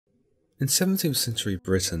In 17th century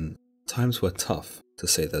Britain, times were tough, to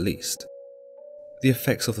say the least. The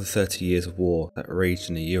effects of the 30 Years' War that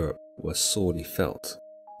raged in Europe were sorely felt,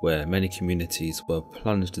 where many communities were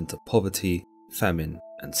plunged into poverty, famine,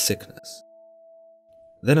 and sickness.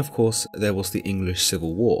 Then, of course, there was the English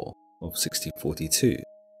Civil War of 1642,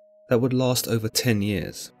 that would last over 10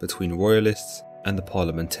 years between royalists and the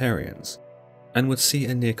parliamentarians, and would see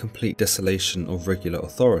a near complete desolation of regular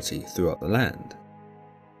authority throughout the land.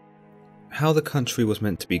 How the country was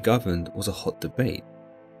meant to be governed was a hot debate,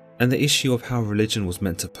 and the issue of how religion was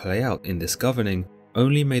meant to play out in this governing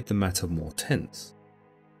only made the matter more tense.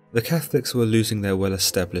 The Catholics were losing their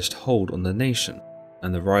well-established hold on the nation,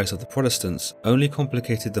 and the rise of the Protestants only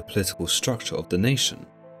complicated the political structure of the nation.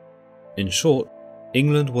 In short,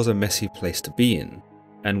 England was a messy place to be in,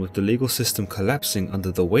 and with the legal system collapsing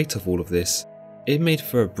under the weight of all of this, it made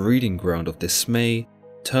for a breeding ground of dismay,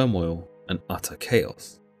 turmoil, and utter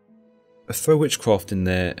chaos. Throw witchcraft in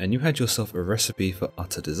there and you had yourself a recipe for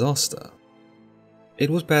utter disaster. It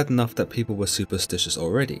was bad enough that people were superstitious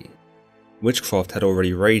already. Witchcraft had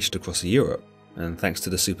already raged across Europe, and thanks to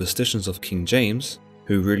the superstitions of King James,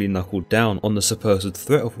 who really knuckled down on the supposed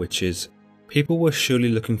threat of witches, people were surely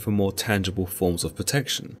looking for more tangible forms of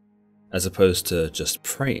protection, as opposed to just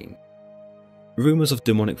praying. Rumours of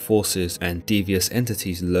demonic forces and devious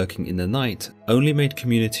entities lurking in the night only made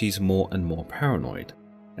communities more and more paranoid.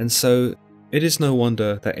 And so, it is no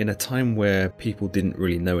wonder that in a time where people didn't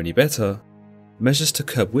really know any better, measures to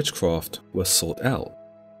curb witchcraft were sought out.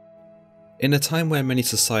 In a time where many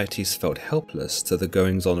societies felt helpless to the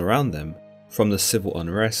goings-on around them, from the civil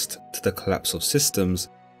unrest to the collapse of systems,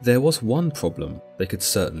 there was one problem they could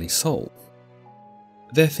certainly solve.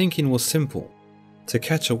 Their thinking was simple: to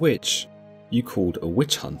catch a witch, you called a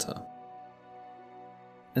witch hunter.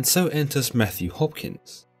 And so enters Matthew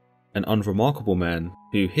Hopkins, an unremarkable man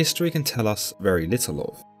who history can tell us very little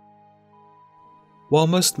of. While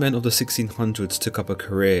most men of the 1600s took up a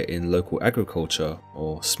career in local agriculture,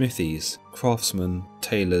 or smithies, craftsmen,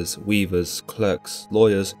 tailors, weavers, clerks,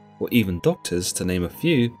 lawyers, or even doctors, to name a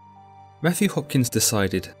few, Matthew Hopkins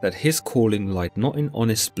decided that his calling lied not in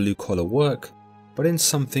honest blue-collar work, but in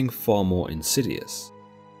something far more insidious.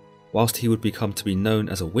 Whilst he would become to be known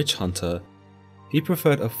as a witch hunter, he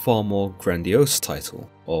preferred a far more grandiose title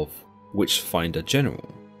of Witchfinder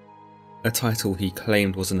General, a title he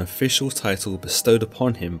claimed was an official title bestowed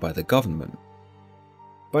upon him by the government,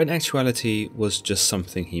 but in actuality was just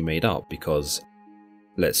something he made up because,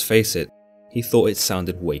 let's face it, he thought it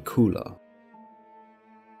sounded way cooler.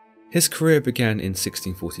 His career began in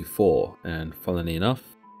 1644 and, funnily enough,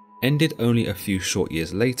 ended only a few short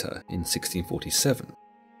years later in 1647.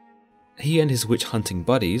 He and his witch hunting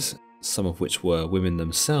buddies, some of which were women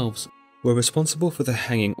themselves, were responsible for the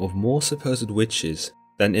hanging of more supposed witches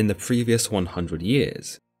than in the previous 100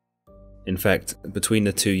 years. In fact, between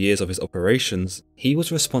the 2 years of his operations, he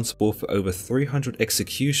was responsible for over 300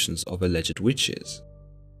 executions of alleged witches.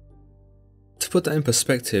 To put that in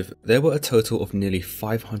perspective, there were a total of nearly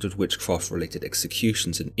 500 witchcraft-related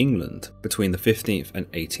executions in England between the 15th and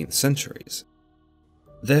 18th centuries.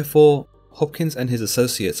 Therefore, Hopkins and his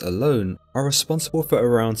associates alone are responsible for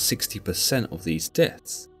around 60% of these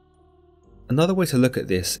deaths. Another way to look at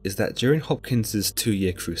this is that during Hopkins'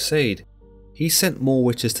 2-year crusade, he sent more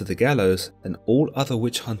witches to the gallows than all other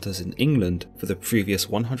witch hunters in England for the previous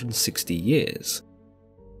 160 years.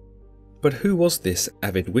 But who was this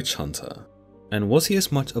avid witch hunter? And was he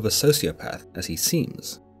as much of a sociopath as he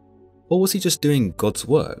seems? Or was he just doing God's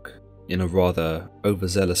work, in a rather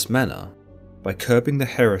overzealous manner, by curbing the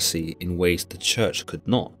heresy in ways the church could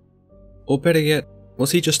not? Or better yet,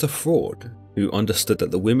 was he just a fraud who understood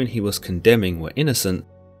that the women he was condemning were innocent,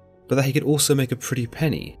 but that he could also make a pretty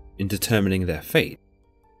penny in determining their fate?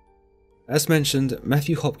 As mentioned,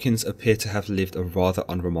 Matthew Hopkins appeared to have lived a rather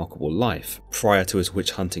unremarkable life prior to his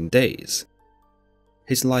witch hunting days.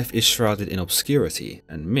 His life is shrouded in obscurity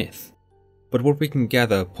and myth, but what we can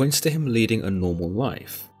gather points to him leading a normal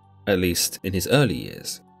life, at least in his early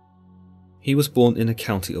years. He was born in the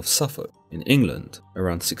county of Suffolk, in England,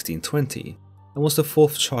 around 1620, and was the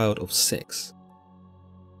 4th child of 6.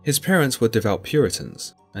 His parents were devout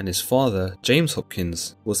Puritans, and his father, James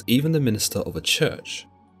Hopkins, was even the minister of a church.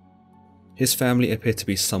 His family appeared to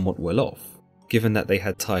be somewhat well off, given that they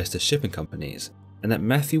had ties to shipping companies, and that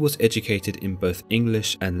Matthew was educated in both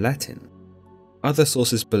English and Latin. Other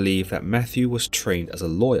sources believe that Matthew was trained as a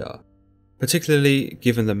lawyer, particularly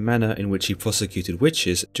given the manner in which he prosecuted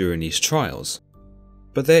witches during these trials,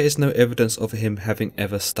 but there is no evidence of him having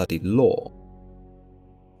ever studied law.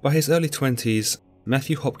 By his early 20s,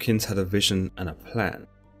 Matthew Hopkins had a vision and a plan.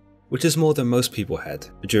 which is more than most people had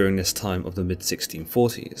during this time of the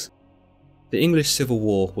mid-1640s. The English Civil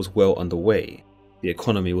War was well underway, the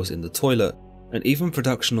economy was in the toilet, and even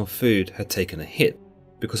production of food had taken a hit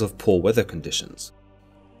because of poor weather conditions.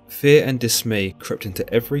 Fear and dismay crept into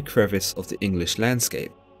every crevice of the English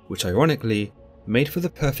landscape, which ironically made for the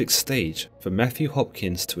perfect stage for Matthew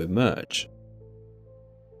Hopkins to emerge.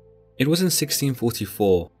 It was in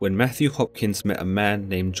 1644 when Matthew Hopkins met a man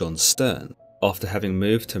named John Sterne after having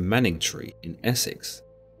moved to Manningtree in Essex.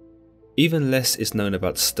 Even less is known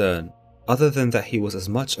about Sterne other than that he was as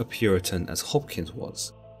much a Puritan as Hopkins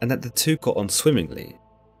was, and that the two got on swimmingly.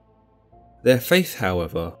 Their faith,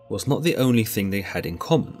 however, was not the only thing they had in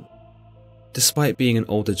common. Despite being an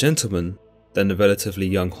older gentleman than the relatively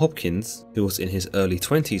young Hopkins, who was in his early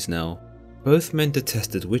 20s now, both men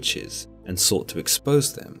detested witches and sought to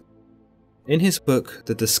expose them. In his book,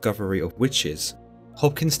 The Discovery of Witches,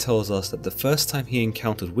 Hopkins tells us that the first time he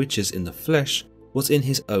encountered witches in the flesh was in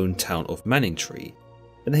his own town of Manningtree,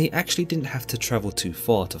 and that he actually didn't have to travel too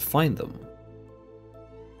far to find them.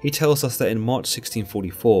 He tells us that in March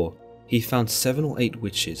 1644, he found 7 or 8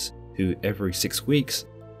 witches who, every 6 weeks,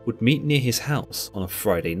 would meet near his house on a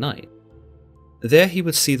Friday night. There he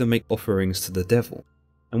would see them make offerings to the devil,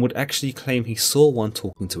 and would actually claim he saw one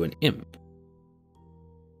talking to an imp.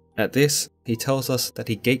 At this, he tells us that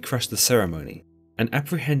he gatecrashed the ceremony and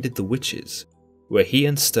apprehended the witches, where he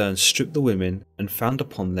and Sterne stripped the women and found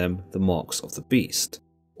upon them the marks of the beast,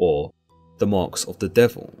 or the marks of the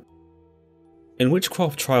devil. In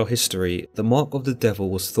witchcraft trial history, the mark of the devil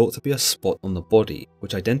was thought to be a spot on the body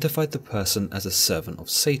which identified the person as a servant of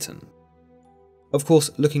Satan. Of course,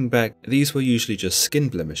 looking back, these were usually just skin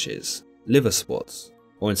blemishes, liver spots,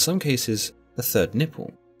 or in some cases, a third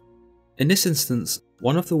nipple. In this instance,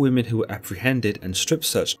 one of the women who were apprehended and strip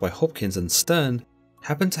searched by Hopkins and Sterne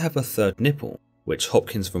happened to have a third nipple, which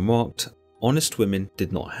Hopkins remarked honest women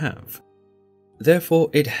did not have. Therefore,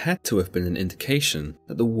 it had to have been an indication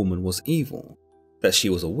that the woman was evil, that she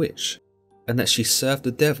was a witch, and that she served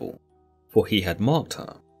the devil, for he had marked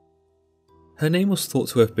her. Her name was thought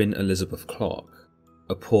to have been Elizabeth Clark,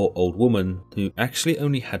 a poor old woman who actually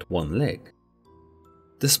only had one leg.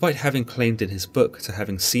 Despite having claimed in his book to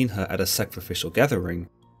having seen her at a sacrificial gathering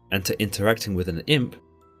and to interacting with an imp,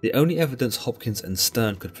 the only evidence Hopkins and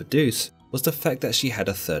Sterne could produce was the fact that she had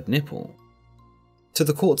a third nipple. To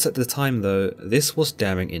the courts at the time though, this was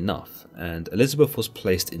damning enough, and Elizabeth was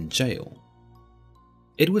placed in jail.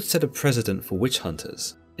 It would set a precedent for witch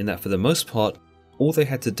hunters, in that for the most part, all they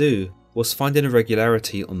had to do was find an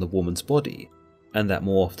irregularity on the woman's body, and that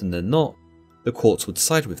more often than not, the courts would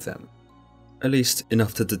side with them, at least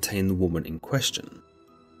enough to detain the woman in question.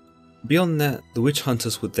 Beyond that, the witch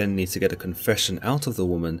hunters would then need to get a confession out of the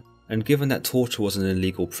woman, and given that torture was an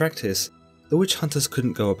illegal practice, the witch hunters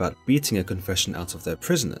couldn't go about beating a confession out of their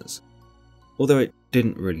prisoners, although it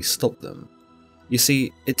didn't really stop them. You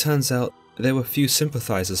see, it turns out there were few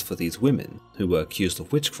sympathizers for these women who were accused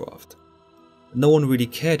of witchcraft. No one really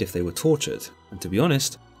cared if they were tortured, and to be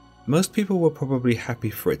honest, most people were probably happy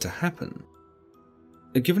for it to happen.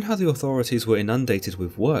 Given how the authorities were inundated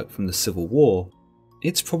with work from the Civil War,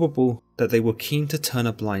 it's probable that they were keen to turn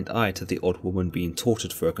a blind eye to the odd woman being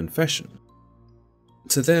tortured for a confession.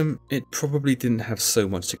 To them, it probably didn't have so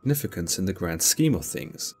much significance in the grand scheme of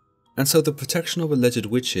things, and so the protection of alleged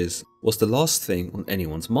witches was the last thing on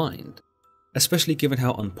anyone's mind, especially given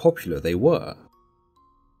how unpopular they were.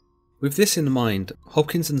 With this in mind,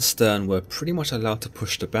 Hopkins and Sterne were pretty much allowed to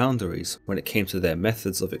push the boundaries when it came to their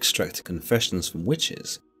methods of extracting confessions from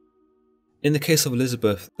witches. In the case of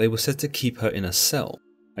Elizabeth, they were said to keep her in a cell,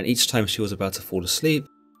 and each time she was about to fall asleep,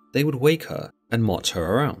 they would wake her and march her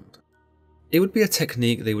around. It would be a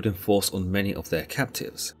technique they would enforce on many of their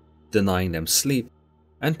captives, denying them sleep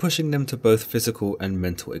and pushing them to both physical and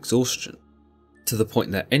mental exhaustion, to the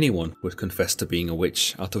point that anyone would confess to being a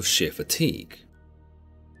witch out of sheer fatigue.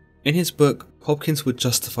 In his book, Hopkins would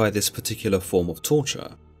justify this particular form of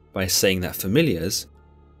torture by saying that familiars,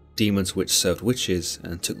 demons which served witches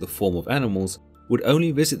and took the form of animals, would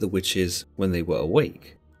only visit the witches when they were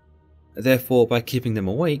awake. Therefore, by keeping them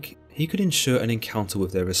awake, he could ensure an encounter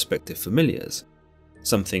with their respective familiars,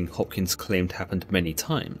 something Hopkins claimed happened many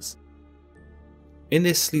times. In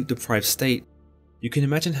this sleep-deprived state, you can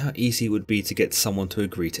imagine how easy it would be to get someone to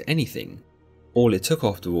agree to anything. All it took,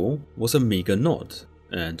 after all, was a meagre nod,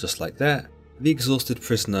 and just like that, the exhausted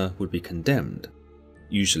prisoner would be condemned,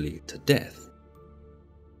 usually to death.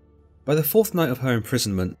 By the 4th night of her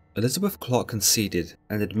imprisonment, Elizabeth Clark conceded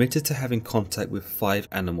and admitted to having contact with 5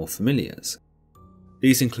 animal familiars.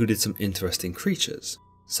 These included some interesting creatures,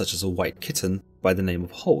 such as a white kitten by the name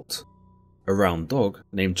of Holt, a round dog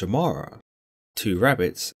named Jamara, 2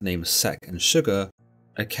 rabbits named Sack and Sugar,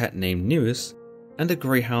 a cat named Newis, and a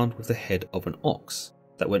greyhound with the head of an ox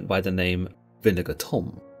that went by the name Vinegar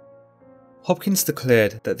Tom. Hopkins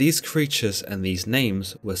declared that these creatures and these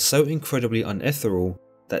names were so incredibly unethereal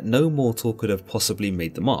that no mortal could have possibly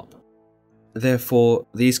made them up. Therefore,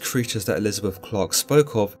 these creatures that Elizabeth Clark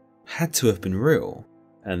spoke of had to have been real,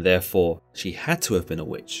 and therefore she had to have been a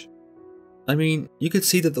witch. I mean, you could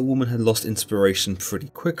see that the woman had lost inspiration pretty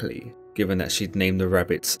quickly, given that she'd named the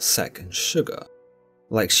rabbits Sack and Sugar.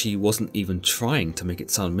 Like she wasn't even trying to make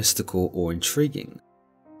it sound mystical or intriguing.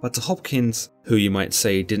 But to Hopkins, who you might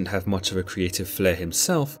say didn't have much of a creative flair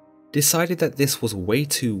himself, decided that this was way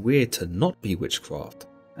too weird to not be witchcraft,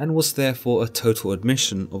 and was therefore a total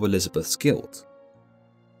admission of Elizabeth's guilt.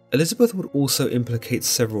 Elizabeth would also implicate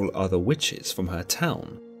several other witches from her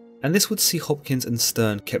town, and this would see Hopkins and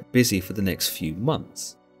Stern kept busy for the next few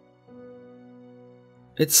months.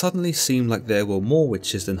 It suddenly seemed like there were more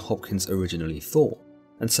witches than Hopkins originally thought,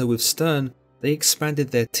 and so with Stern, they expanded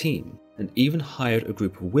their team and even hired a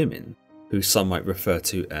group of women, who some might refer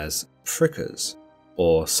to as prickers,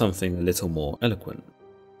 or something a little more eloquent.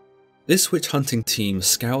 This witch hunting team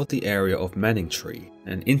scoured the area of Manningtree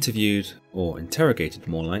and interviewed, or interrogated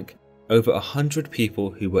more like, over 100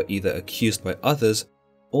 people who were either accused by others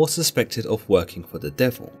or suspected of working for the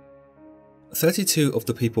devil. 32 of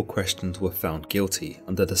the people questioned were found guilty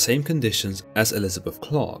under the same conditions as Elizabeth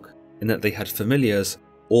Clark, in that they had familiars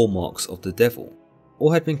or marks of the devil,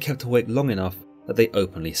 or had been kept awake long enough that they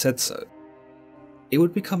openly said so. It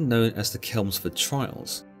would become known as the Chelmsford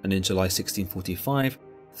Trials, and in July 1645,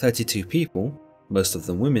 32 people, most of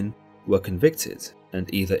them women, were convicted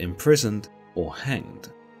and either imprisoned or hanged.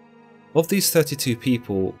 Of these 32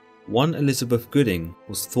 people, one Elizabeth Gooding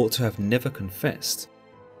was thought to have never confessed.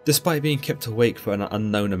 Despite being kept awake for an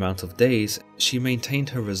unknown amount of days, she maintained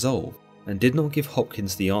her resolve and did not give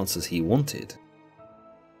Hopkins the answers he wanted.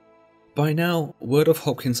 By now, word of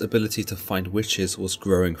Hopkins' ability to find witches was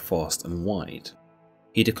growing fast and wide.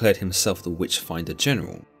 He declared himself the Witch-Finder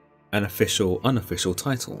General, an official-unofficial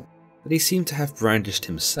title that he seemed to have brandished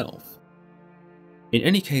himself. In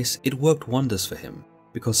any case, it worked wonders for him,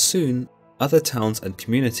 because soon other towns and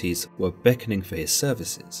communities were beckoning for his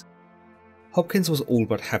services. Hopkins was all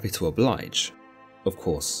but happy to oblige, of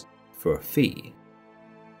course, for a fee.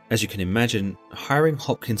 As you can imagine, hiring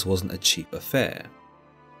Hopkins wasn't a cheap affair.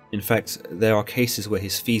 In fact, there are cases where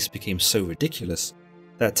his fees became so ridiculous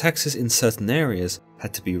that taxes in certain areas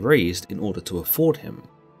had to be raised in order to afford him.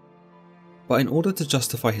 But in order to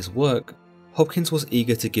justify his work, Hopkins was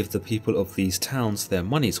eager to give the people of these towns their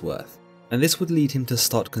money's worth, and this would lead him to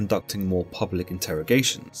start conducting more public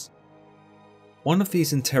interrogations. One of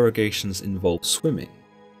these interrogations involved swimming,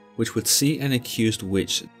 which would see an accused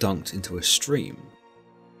witch dunked into a stream.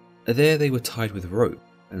 There they were tied with rope,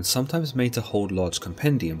 and sometimes made to hold large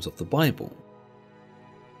compendiums of the Bible.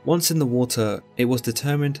 Once in the water, it was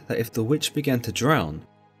determined that if the witch began to drown,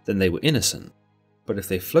 then they were innocent, but if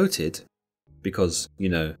they floated, because,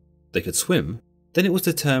 they could swim, then it was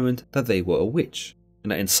determined that they were a witch,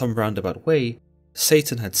 and that in some roundabout way,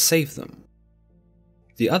 Satan had saved them.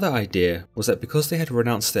 The other idea was that because they had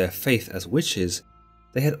renounced their faith as witches,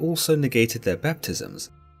 they had also negated their baptisms,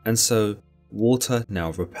 and so water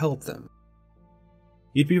now repelled them.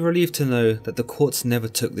 You'd be relieved to know that the courts never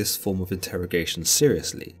took this form of interrogation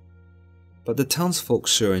seriously, but the townsfolk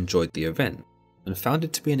sure enjoyed the event, and found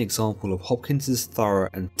it to be an example of Hopkins' thorough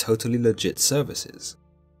and totally legit services.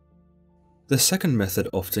 The second method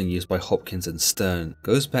often used by Hopkins and Stern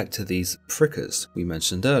goes back to these prickers we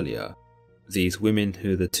mentioned earlier, these women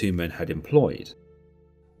who the two men had employed.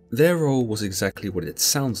 Their role was exactly what it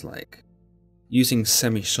sounds like. Using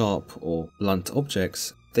semi-sharp or blunt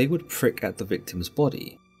objects, they would prick at the victim's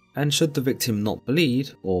body, and should the victim not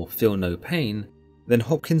bleed or feel no pain, then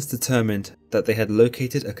Hopkins determined that they had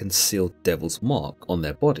located a concealed devil's mark on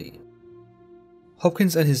their body.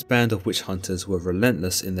 Hopkins and his band of witch hunters were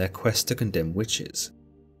relentless in their quest to condemn witches.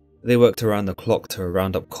 They worked around the clock to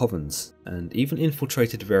round up covens, and even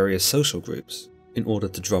infiltrated various social groups in order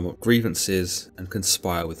to drum up grievances and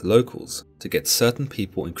conspire with locals to get certain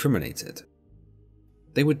people incriminated.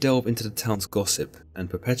 They would delve into the town's gossip and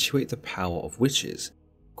perpetuate the power of witches,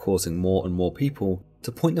 causing more and more people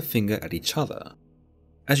to point the finger at each other.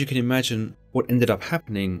 As you can imagine, what ended up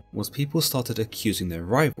happening was people started accusing their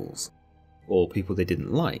rivals, or people they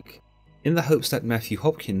didn't like, in the hopes that Matthew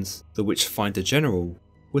Hopkins, the Witch-Finder General,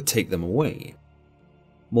 would take them away.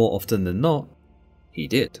 More often than not, he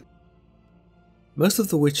did. Most of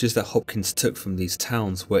the witches that Hopkins took from these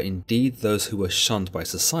towns were indeed those who were shunned by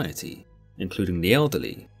society, including the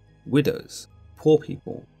elderly, widows, poor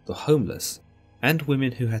people, the homeless, and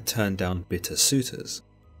women who had turned down bitter suitors.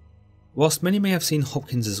 Whilst many may have seen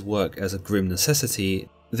Hopkins's work as a grim necessity,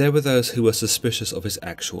 there were those who were suspicious of his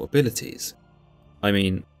actual abilities. I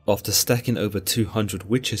mean, after stacking over 200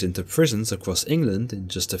 witches into prisons across England in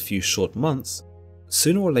just a few short months,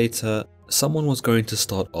 sooner or later, someone was going to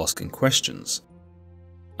start asking questions.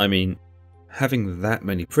 I mean, having that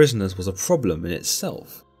many prisoners was a problem in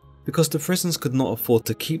itself, because the prisons could not afford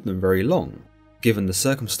to keep them very long, given the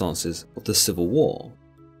circumstances of the Civil War.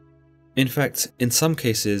 In fact, in some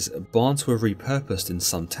cases, barns were repurposed in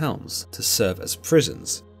some towns to serve as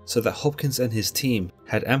prisons, so that Hopkins and his team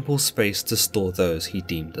had ample space to store those he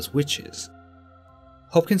deemed as witches.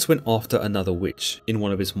 Hopkins went after another witch in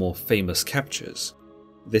one of his more famous captures,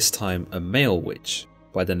 this time a male witch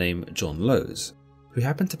by the name John Lowes, who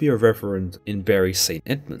happened to be a reverend in Bury St.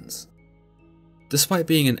 Edmunds. Despite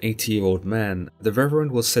being an 80-year-old man, the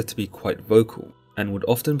reverend was said to be quite vocal and would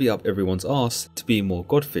often be up everyone's arse to be more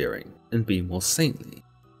God-fearing and be more saintly.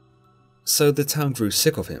 So the town grew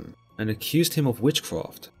sick of him and accused him of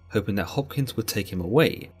witchcraft, hoping that Hopkins would take him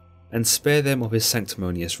away and spare them of his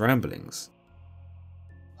sanctimonious ramblings.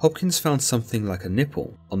 Hopkins found something like a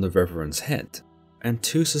nipple on the reverend's head and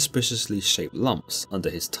 2 suspiciously shaped lumps under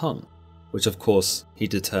his tongue, which of course he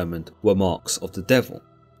determined were marks of the devil.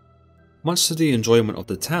 Much to the enjoyment of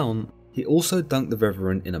the town, he also dunked the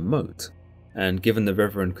reverend in a moat, and given the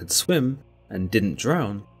reverend could swim and didn't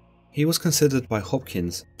drown, he was considered by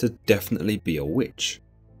Hopkins to definitely be a witch.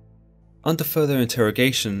 Under further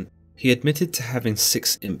interrogation, he admitted to having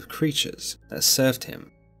 6 imp creatures that served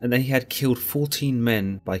him, and that he had killed 14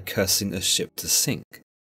 men by cursing a ship to sink,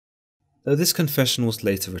 though this confession was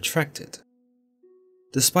later retracted.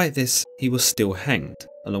 Despite this, he was still hanged,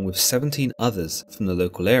 along with 17 others from the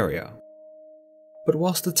local area. But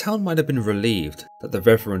whilst the town might have been relieved that the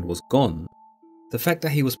reverend was gone, the fact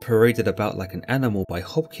that he was paraded about like an animal by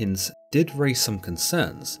Hopkins did raise some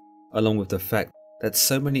concerns, along with the fact that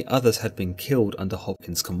so many others had been killed under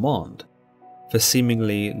Hopkins' command, for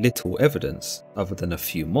seemingly little evidence other than a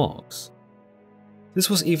few marks. This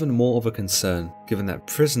was even more of a concern given that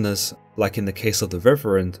prisoners, like in the case of the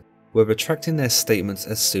reverend, were retracting their statements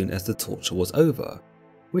as soon as the torture was over,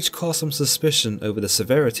 which cast some suspicion over the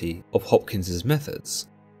severity of Hopkins' methods.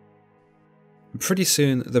 Pretty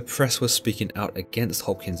soon, the press was speaking out against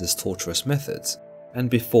Hopkins' torturous methods, and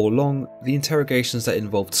before long, the interrogations that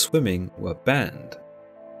involved swimming were banned.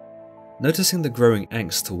 Noticing the growing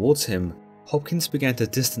angst towards him, Hopkins began to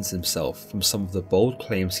distance himself from some of the bold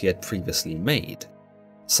claims he had previously made,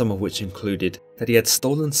 some of which included that he had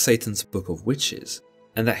stolen Satan's Book of Witches,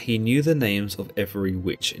 and that he knew the names of every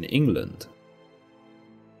witch in England.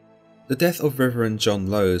 The death of Reverend John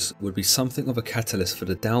Lowes would be something of a catalyst for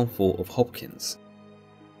the downfall of Hopkins.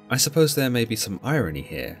 I suppose there may be some irony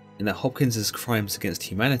here, in that Hopkins' crimes against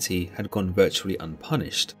humanity had gone virtually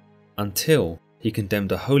unpunished, until he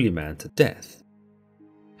condemned a holy man to death.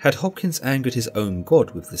 Had Hopkins angered his own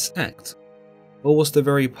God with this act? Or was the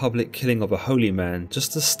very public killing of a holy man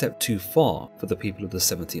just a step too far for the people of the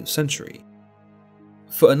 17th century?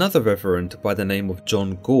 For another reverend by the name of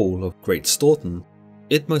John Gall of Great Staunton,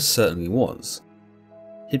 it most certainly was.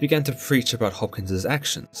 He began to preach about Hopkins'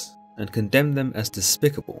 actions and condemn them as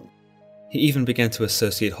despicable. He even began to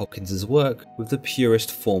associate Hopkins' work with the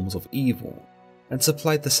purest forms of evil, and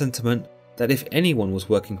supplied the sentiment that if anyone was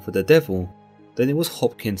working for the devil, then it was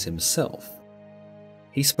Hopkins himself.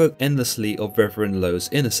 He spoke endlessly of Reverend Lowes'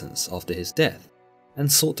 innocence after his death,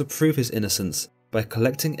 and sought to prove his innocence by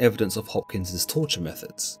collecting evidence of Hopkins' torture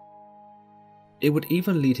methods. It would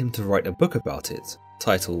even lead him to write a book about it,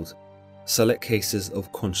 titled Select Cases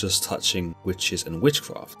of Conscious Touching Witches and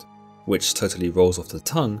Witchcraft, which totally rolls off the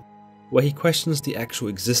tongue, where he questions the actual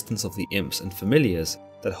existence of the imps and familiars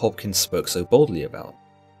that Hopkins spoke so boldly about.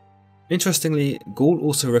 Interestingly, Gall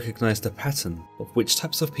also recognised a pattern of which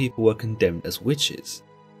types of people were condemned as witches,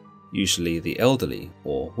 usually the elderly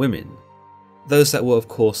or women, those that were of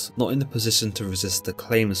course not in the position to resist the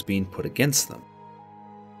claims being put against them.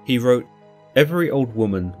 He wrote, "Every old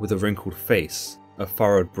woman with a wrinkled face, a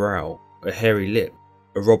furrowed brow, a hairy lip,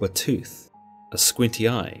 a robber tooth, a squinty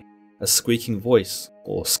eye, a squeaking voice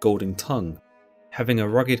or scolding tongue, having a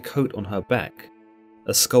rugged coat on her back,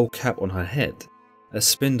 a skull cap on her head, a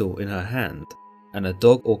spindle in her hand, and a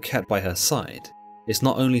dog or cat by her side, is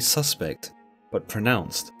not only suspect, but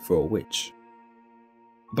pronounced for a witch."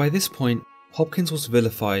 By this point, Hopkins was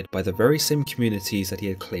vilified by the very same communities that he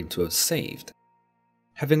had claimed to have saved.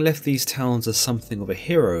 Having left these towns as something of a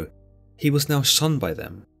hero, he was now shunned by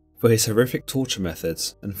them for his horrific torture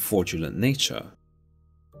methods and fraudulent nature.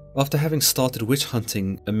 After having started witch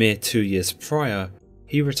hunting a mere 2 years prior,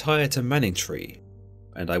 he retired to Manningtree,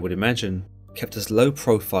 and I would imagine kept as low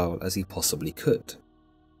profile as he possibly could.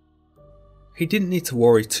 He didn't need to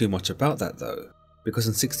worry too much about that though, because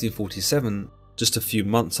in 1647, just a few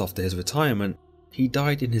months after his retirement, he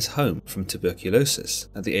died in his home from tuberculosis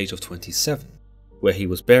at the age of 27, where he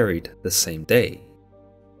was buried the same day.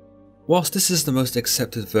 Whilst this is the most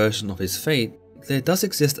accepted version of his fate, there does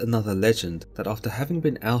exist another legend that after having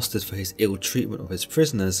been ousted for his ill treatment of his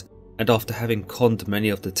prisoners, and after having conned many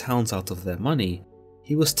of the towns out of their money,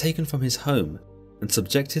 he was taken from his home and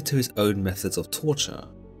subjected to his own methods of torture.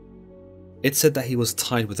 It's said that he was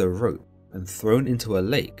tied with a rope and thrown into a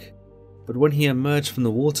lake, but when he emerged from the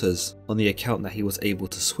waters on the account that he was able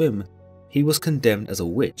to swim, he was condemned as a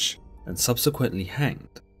witch and subsequently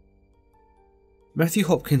hanged. Matthew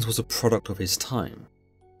Hopkins was a product of his time,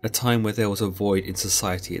 a time where there was a void in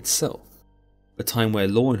society itself, a time where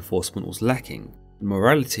law enforcement was lacking and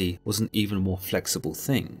morality was an even more flexible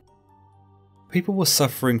thing. People were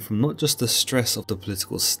suffering from not just the stress of the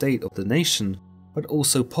political state of the nation, but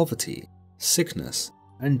also poverty, sickness,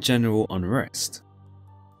 and general unrest.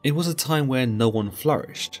 It was a time where no one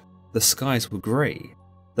flourished, the skies were grey,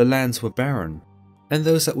 the lands were barren, and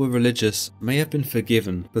those that were religious may have been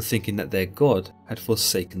forgiven for thinking that their God had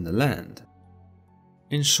forsaken the land.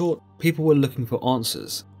 In short, people were looking for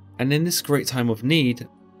answers, and in this great time of need,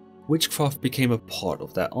 witchcraft became a part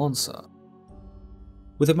of that answer.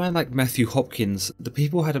 With a man like Matthew Hopkins, the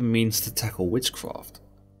people had a means to tackle witchcraft,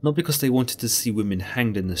 not because they wanted to see women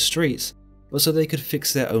hanged in the streets, but so they could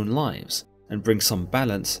fix their own lives and bring some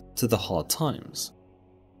balance to the hard times.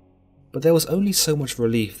 But there was only so much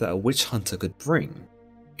relief that a witch hunter could bring,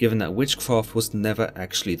 given that witchcraft was never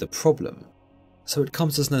actually the problem. So it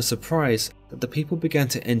comes as no surprise that the people began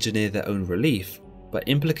to engineer their own relief by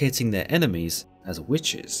implicating their enemies as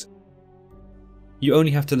witches. You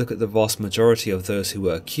only have to look at the vast majority of those who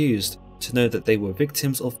were accused to know that they were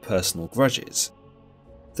victims of personal grudges.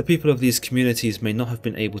 The people of these communities may not have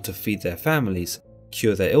been able to feed their families,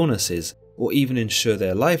 cure their illnesses, or even ensure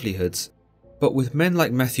their livelihoods, but with men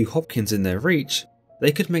like Matthew Hopkins in their reach,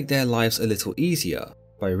 they could make their lives a little easier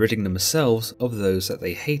by ridding themselves of those that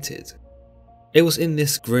they hated. It was in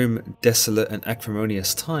this grim, desolate and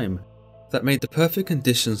acrimonious time that made the perfect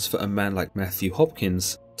conditions for a man like Matthew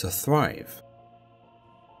Hopkins to thrive.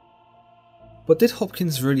 But did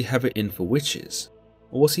Hopkins really have it in for witches,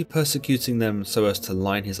 or was he persecuting them so as to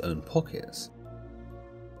line his own pockets?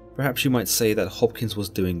 Perhaps you might say that Hopkins was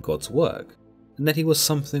doing God's work, and that he was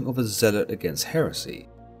something of a zealot against heresy,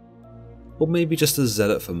 or maybe just a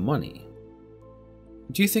zealot for money.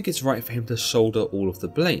 Do you think it's right for him to shoulder all of the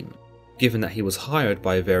blame, given that he was hired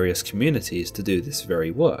by various communities to do this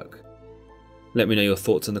very work? Let me know your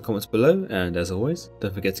thoughts in the comments below, and as always,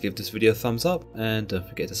 don't forget to give this video a thumbs up and don't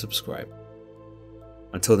forget to subscribe.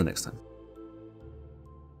 Until the next time.